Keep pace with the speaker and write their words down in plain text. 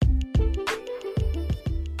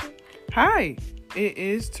Hi, it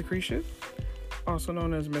is Takrisha, also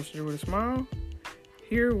known as Messenger with a Smile,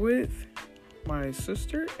 here with my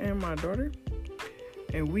sister and my daughter,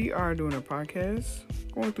 and we are doing a podcast,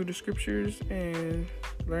 going through the scriptures and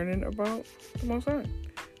learning about the Most High.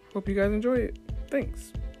 Hope you guys enjoy it.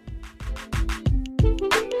 Thanks.